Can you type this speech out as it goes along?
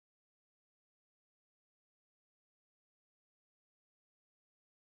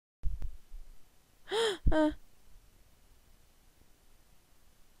Uh.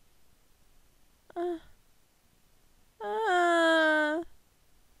 Uh. Uh.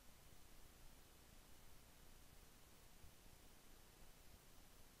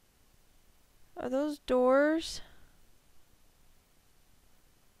 Are those doors?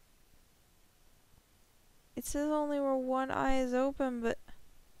 It says only where one eye is open, but...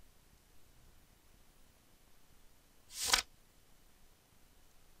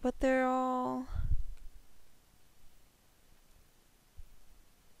 But they're all...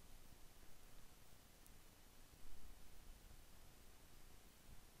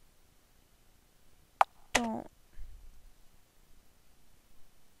 Don't.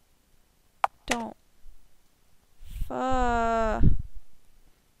 Don't.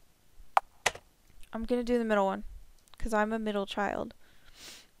 I'm gonna do the middle one. Because I'm a middle child.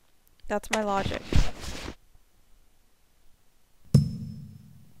 That's my logic.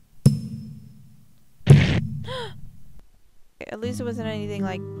 At least it wasn't anything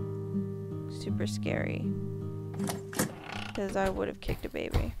like super scary. Because I would have kicked a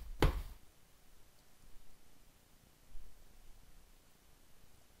baby.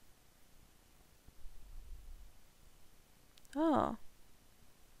 Oh.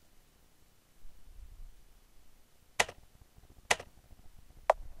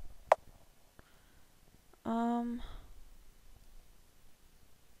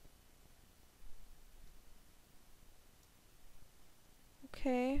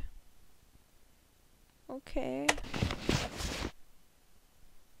 Okay. Okay.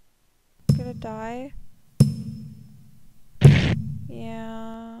 I'm gonna die.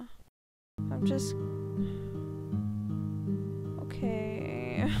 Yeah. I'm just...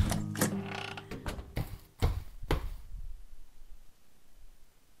 Okay.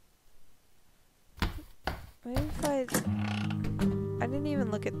 Maybe if I didn't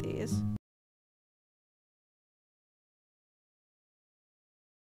even look at these.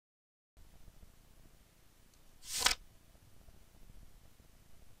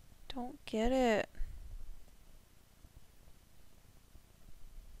 Don't get it.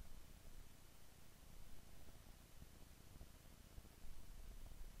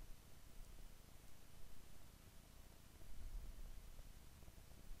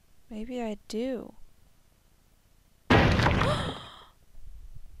 Maybe I do.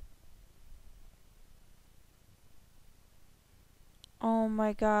 Oh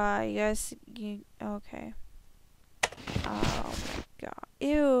my god, you guys, okay. Oh my god.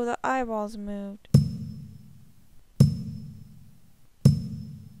 Ew, the eyeballs moved.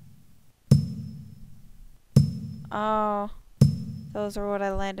 Oh, those are what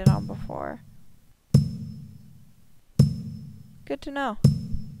I landed on before. Good to know.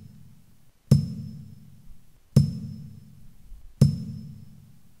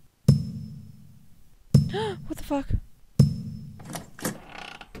 What the fuck?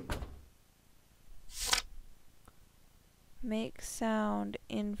 Make sound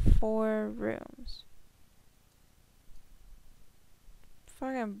in 4 rooms.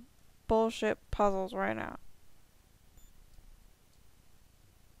 Fucking bullshit puzzles right now.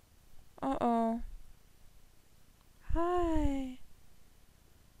 Uh-oh. Hi.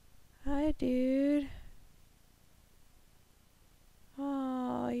 Hi, dude.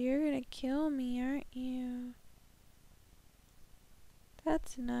 Oh, you're gonna kill me, aren't you?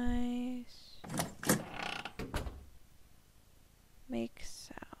 That's nice. Make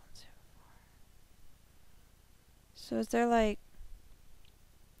sounds. So is there like...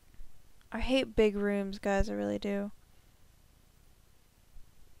 I hate big rooms, guys. I really do.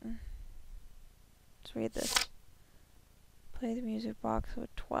 Let's read this. Play the music box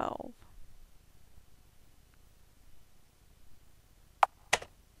with 12.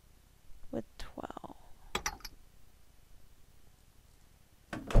 With 12.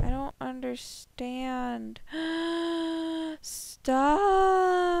 I don't understand. Stop.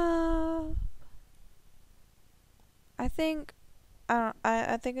 I think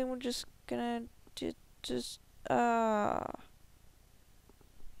I think I'm just gonna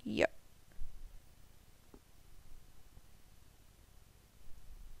yep.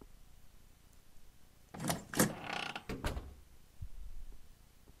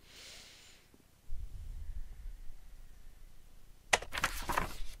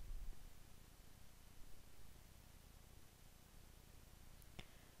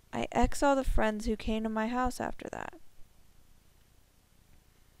 I X all the friends who came to my house after that.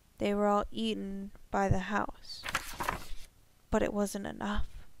 They were all eaten by the house. But it wasn't enough.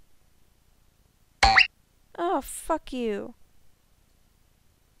 Oh, fuck you.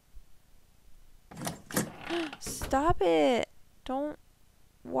 Stop it. Don't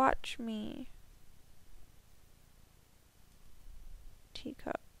watch me.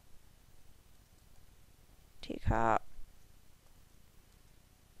 Teacup. Teacup.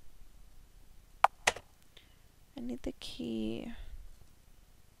 I need the key.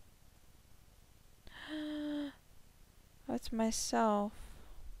 That's myself.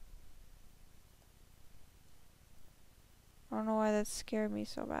 I don't know why that scared me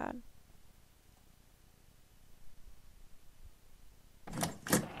so bad.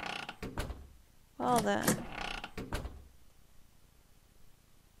 Well then.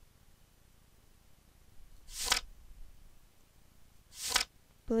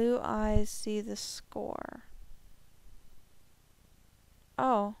 Blue eyes see the score.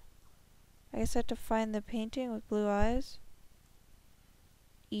 Oh. I guess I have to find the painting with blue eyes.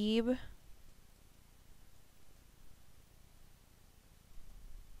 Ebe.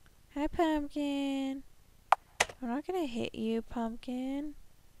 Hi, Pumpkin. I'm not gonna hit you, Pumpkin.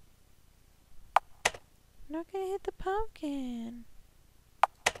 I'm not gonna hit the pumpkin.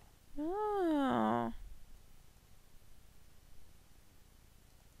 No.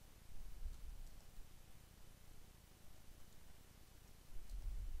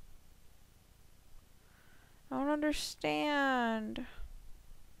 I don't understand.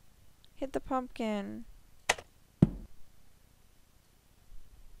 Hit the pumpkin.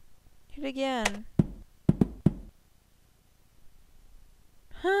 Hit again.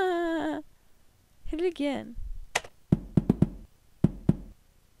 Hit it again.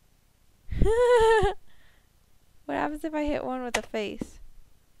 What happens if I hit one with a face?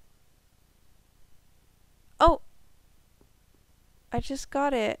 Oh! I just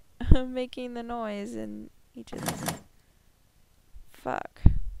got it. Making the noise and he just... Fuck.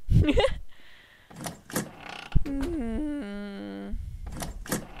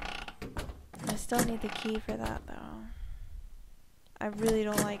 I still need the key for that though. I really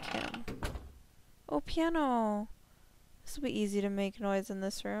don't like him. Oh, piano! This will be easy to make noise in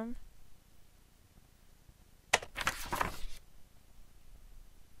this room.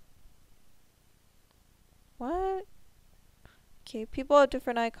 What? Okay, people have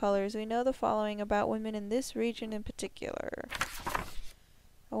different eye colors. We know the following about women in this region in particular.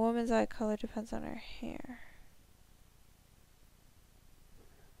 A woman's eye color depends on her hair.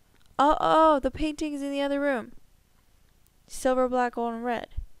 Oh, the painting's in the other room. Silver, black, gold, and red.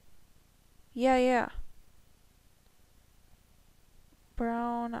 Yeah.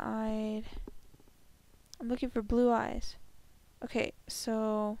 Brown-eyed. I'm looking for blue eyes. Okay,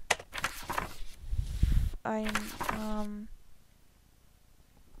 so...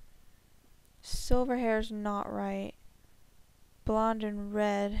 Silver hair's not right. Blonde and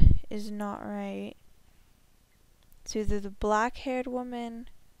red is not right. It's either the black-haired woman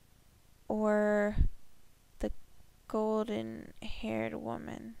or the golden-haired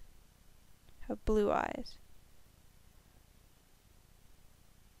woman have blue eyes.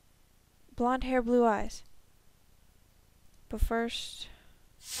 Blonde hair, blue eyes. But first,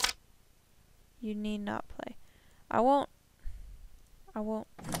 you need not play. I won't.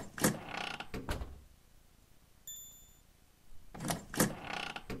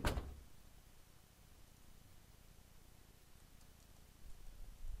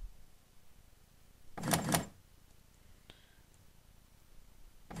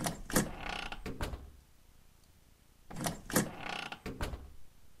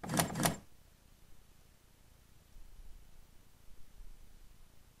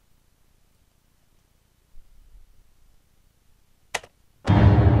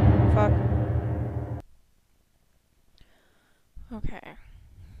 Fuck. Okay.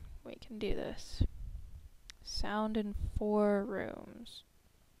 We can do this. Sound in 4 rooms.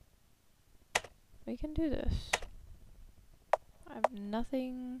 We can do this. I have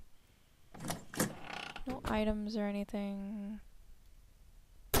nothing. No items or anything.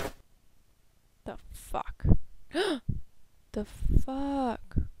 The fuck? The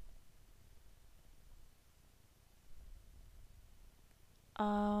fuck?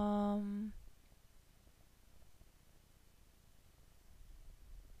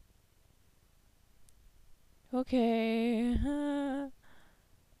 Okay.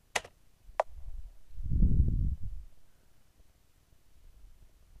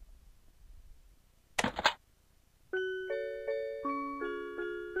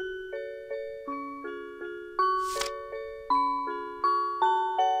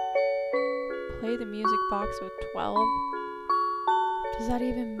 Play the music box with 12? What does that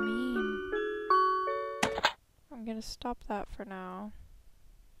even mean? I'm gonna stop that for now.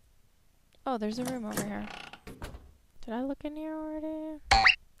 Oh, there's a room over here. Did I look in here already?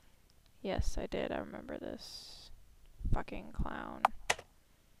 Yes, I did. I remember this. Fucking clown.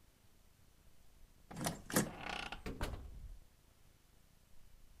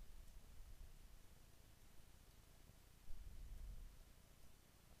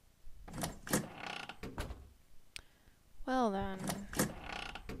 Well then.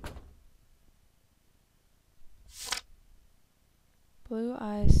 Blue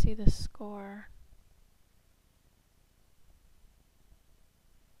eyes see the score.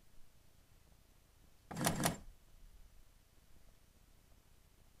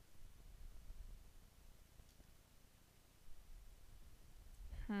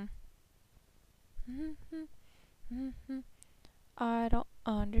 I don't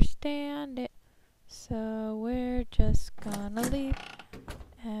understand it, so we're just gonna leave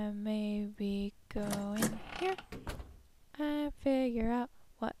and maybe go in here and figure out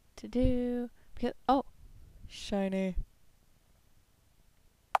what to do. Because oh, shiny.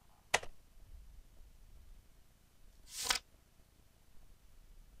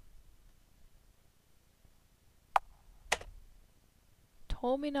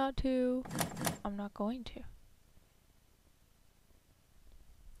 Told me not to. I'm not going to.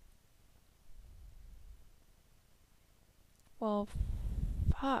 Well,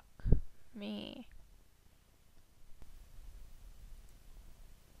 fuck me.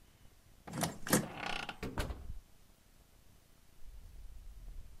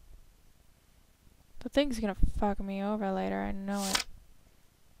 The thing's gonna fuck me over later, I know it.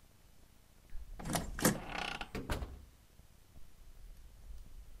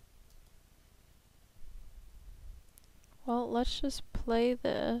 Well, let's just play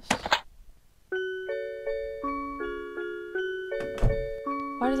this.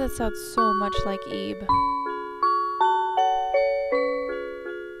 Why does that sound so much like Ebe?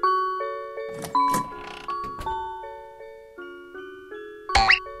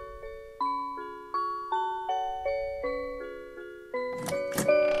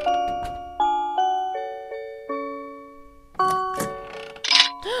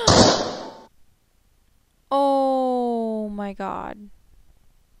 Oh my god.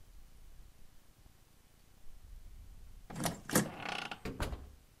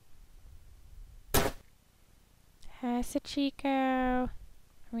 Hi, Sachiko.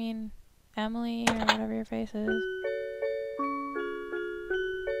 I mean, Emily, or whatever your face is.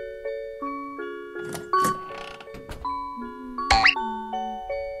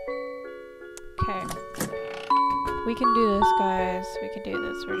 Okay. We can do this, guys. We can do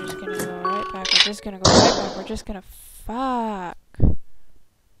this. We're just gonna go right back. We're just gonna go right back. We're just gonna fuck.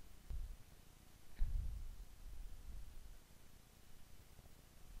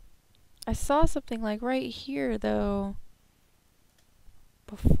 I saw something like right here, though,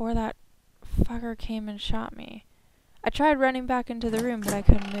 before that fucker came and shot me. I tried running back into the room, but I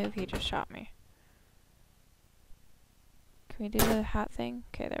couldn't move. He just shot me. Can we do the hat thing?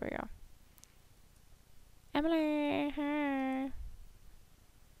 Okay, there we go. Emily! Hi.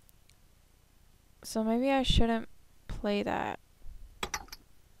 So maybe I shouldn't play that.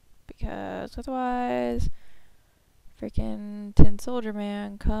 Because otherwise, freaking Tin Soldier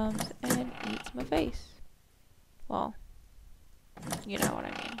Man comes and eats my face. Well, you know what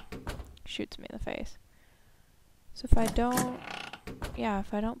I mean. Shoots me in the face. So if I don't, yeah,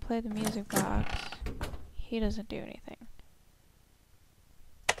 if I don't play the music box, he doesn't do anything.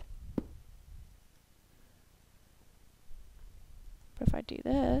 But if I do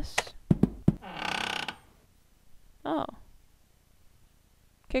this, oh,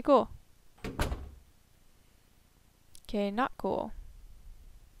 okay, cool. Okay, not cool.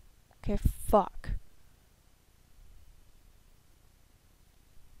 Okay, fuck.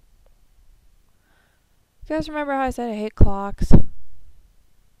 You guys remember how I said I hate clocks?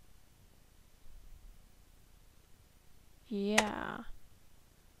 Yeah.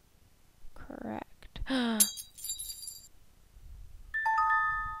 Correct.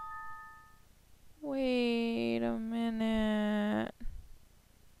 Wait a minute.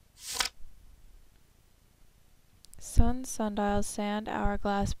 Sun, sundial, sand,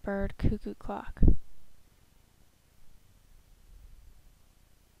 hourglass, bird, cuckoo clock.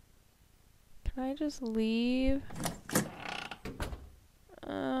 Can I just leave?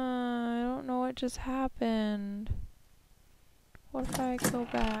 I don't know what just happened. What if I go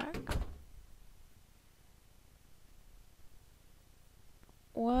back?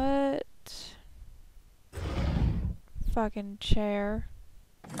 What? Fucking chair.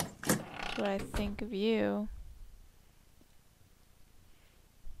 That's what I think of you.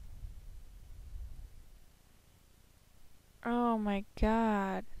 Oh my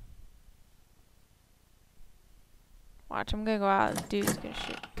god. Watch, I'm gonna go out and dude's gonna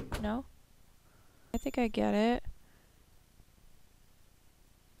shoot me. No? I think I get it.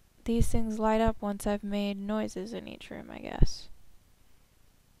 These things light up once I've made noises in each room, I guess.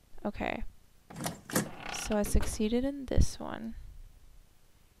 Okay. So I succeeded in this one.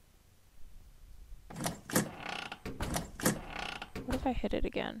 if I hit it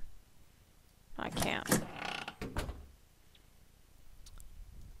again? I can't.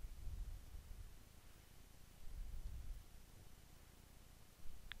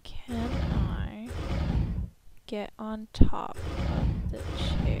 Can I get on top of the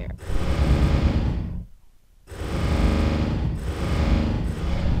chair?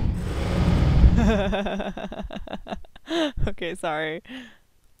 Okay, sorry.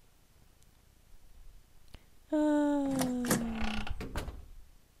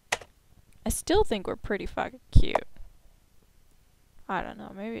 I still think we're pretty fucking cute. I don't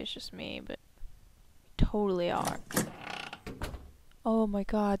know, maybe it's just me, but we totally are. Oh my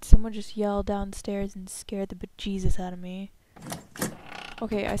god, someone just yelled downstairs and scared the bejesus out of me.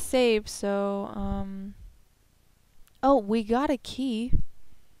 Okay, I saved, so, oh, we got a key.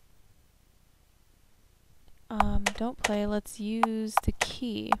 Don't play, let's use the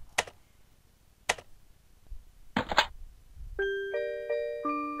key.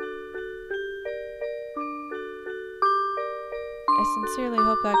 I sincerely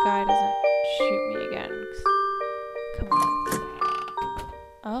hope that guy doesn't shoot me again. Come on.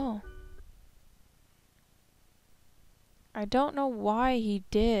 Oh. I don't know why he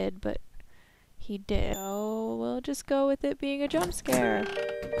did, but he did. So we'll just go with it being a jump scare.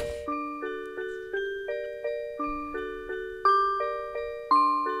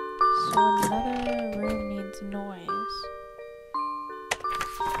 So another room needs noise.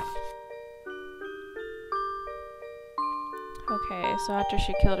 Okay, so after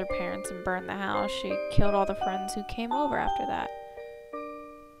she killed her parents and burned the house, she killed all the friends who came over after that.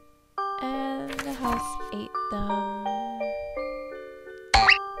 And the house ate them.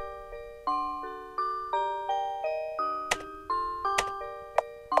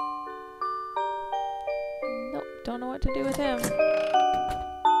 Nope, don't know what to do with him.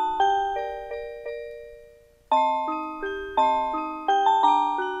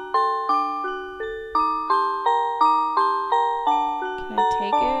 Can I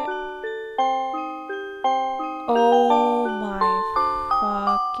take it? Oh my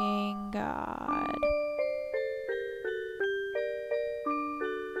fucking god.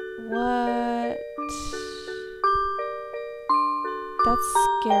 What? That's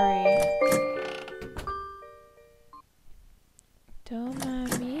scary. Don't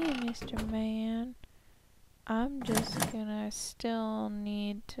mind me, Mr. Man. I'm just gonna still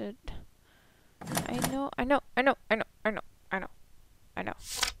need to... I know. I don't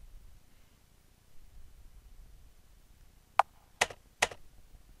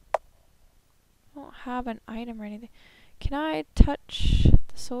have an item or anything. Can I touch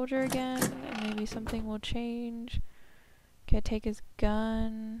the soldier again and maybe something will change? Can I take his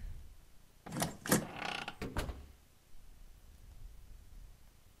gun?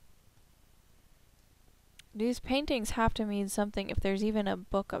 These paintings have to mean something if there's even a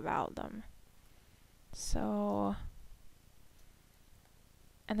book about them. So...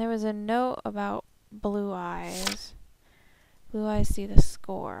 And there was a note about blue eyes. Blue eyes see the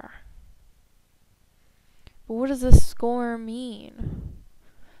score. But what does the score mean?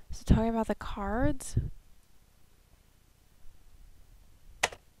 Is it talking about the cards?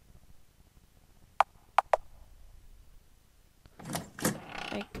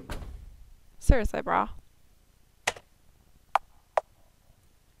 Like, seriously, bro.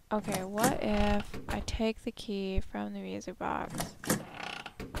 Okay, what if I take the key from the music box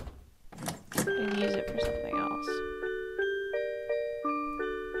and use it for something else?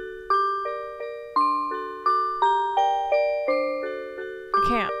 I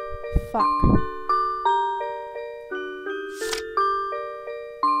can't. Fuck.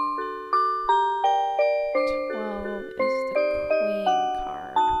 12 is the queen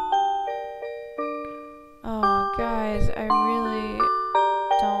card. Oh, guys, I really...